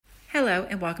Hello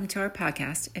and welcome to our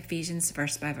podcast, Ephesians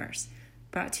Verse by Verse,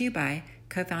 brought to you by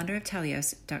co-founder of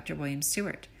Telios, Dr. William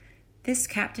Stewart. This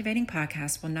captivating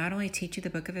podcast will not only teach you the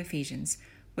book of Ephesians,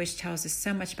 which tells us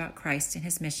so much about Christ and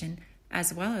his mission,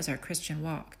 as well as our Christian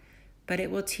walk, but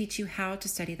it will teach you how to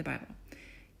study the Bible,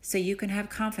 so you can have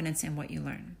confidence in what you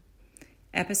learn.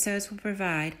 Episodes will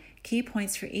provide key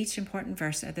points for each important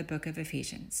verse of the book of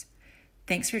Ephesians.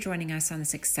 Thanks for joining us on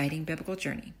this exciting biblical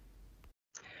journey.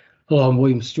 Hello, I'm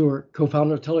William Stewart,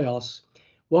 co-founder of Telios.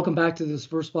 Welcome back to this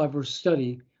verse-by-verse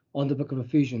study on the book of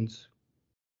Ephesians.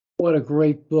 What a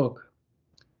great book,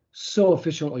 so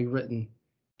efficiently written,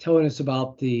 telling us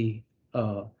about the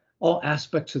all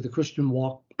aspects of the Christian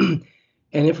walk and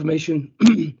information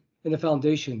in the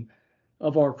foundation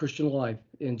of our Christian life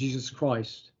in Jesus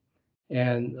Christ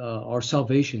and our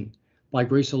salvation by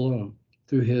grace alone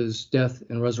through his death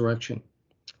and resurrection.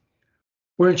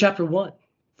 We're in chapter 1.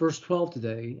 Verse 12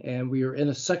 today, and we are in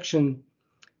a section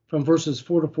from verses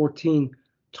 4 to 14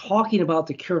 talking about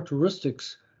the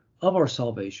characteristics of our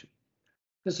salvation.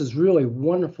 This is really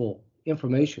wonderful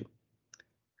information.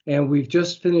 And we've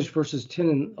just finished verses 10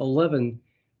 and 11,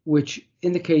 which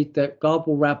indicate that God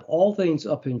will wrap all things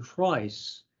up in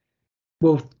Christ,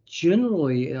 both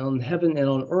generally on heaven and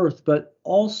on earth, but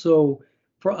also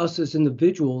for us as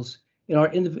individuals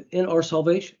in our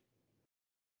salvation.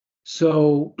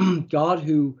 So God,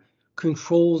 who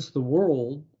controls the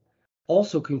world,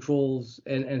 also controls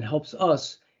and helps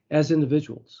us as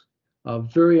individuals. A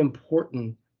very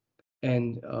important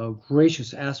and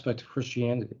gracious aspect of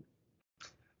Christianity.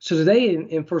 So today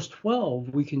in verse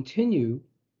 12, we continue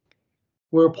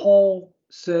where Paul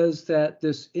says that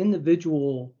this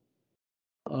individual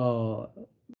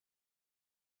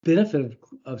benefit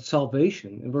of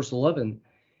salvation in verse 11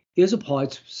 is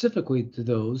applied specifically to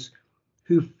those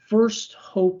who first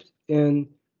hoped in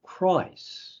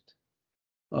Christ.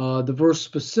 The verse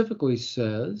specifically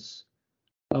says,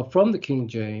 from the King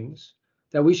James,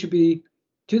 that we should be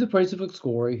to the praise of his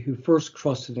glory who first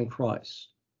trusted in Christ.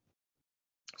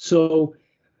 So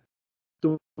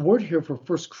the word here for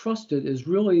first trusted is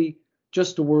really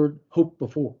just the word hope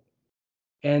before.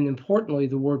 And importantly,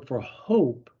 the word for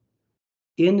hope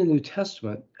in the New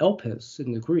Testament, elpis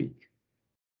in the Greek,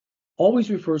 always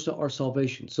refers to our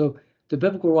salvation. So the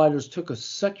biblical writers took a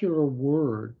secular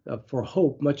word for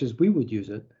hope, much as we would use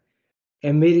it,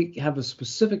 and made it have a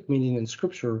specific meaning in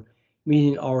Scripture,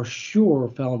 meaning our sure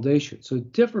foundation. So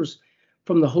it differs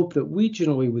from the hope that we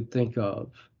generally would think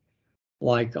of,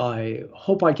 like I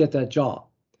hope I get that job,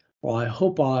 or I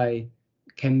hope I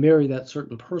can marry that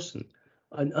certain person.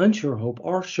 An unsure hope,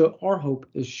 our hope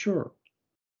is sure.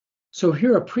 So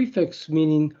here a prefix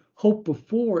meaning hope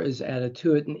before is added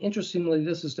to it, and interestingly,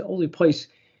 this is the only place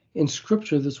in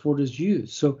Scripture this word is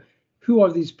used. So who are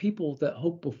these people that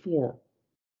hope before?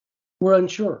 We're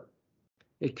unsure.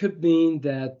 It could mean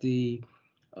that it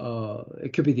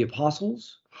could be the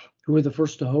apostles who were the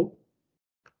first to hope,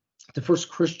 the first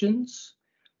Christians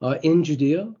in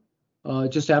Judea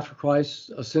just after Christ's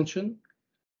ascension,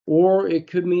 or it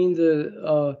could mean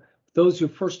those who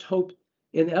first hoped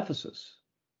in Ephesus.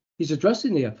 He's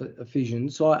addressing the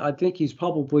Ephesians, so I think he's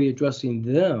probably addressing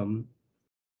them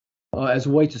as a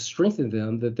way to strengthen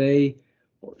them, that they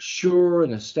are sure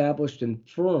and established and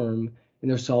firm in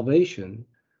their salvation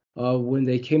when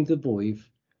they came to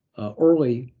believe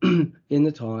early in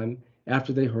the time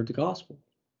after they heard the gospel,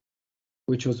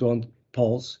 which was on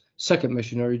Paul's second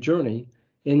missionary journey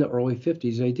in the early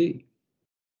 50s AD.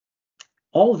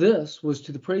 All this was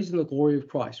to the praise and the glory of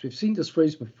Christ. We've seen this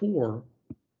phrase before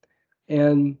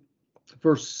in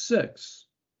verse 6,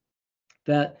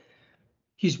 that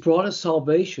he's brought us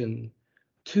salvation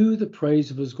to the praise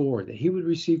of his glory, that he would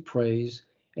receive praise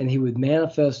and he would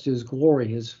manifest his glory,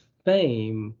 his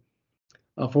fame,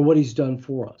 for what he's done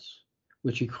for us,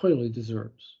 which he clearly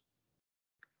deserves.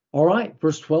 All right,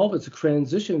 verse 12, it's a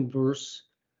transition verse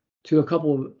to a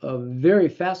couple of very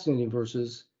fascinating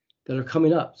verses that are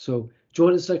coming up. So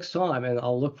join us next time, and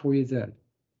I'll look for you then.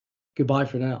 Goodbye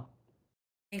for now.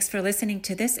 Thanks for listening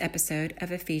to this episode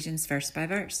of Ephesians Verse by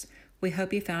Verse. We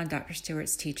hope you found Dr.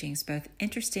 Stewart's teachings both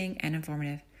interesting and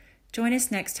informative. Join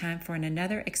us next time for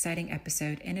another exciting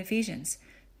episode in Ephesians.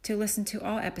 To listen to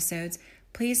all episodes,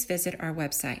 please visit our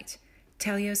website,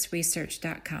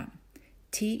 teliosresearch.com,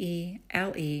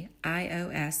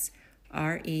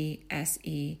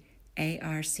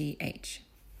 TELEIOSRESEARCH.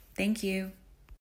 Thank you.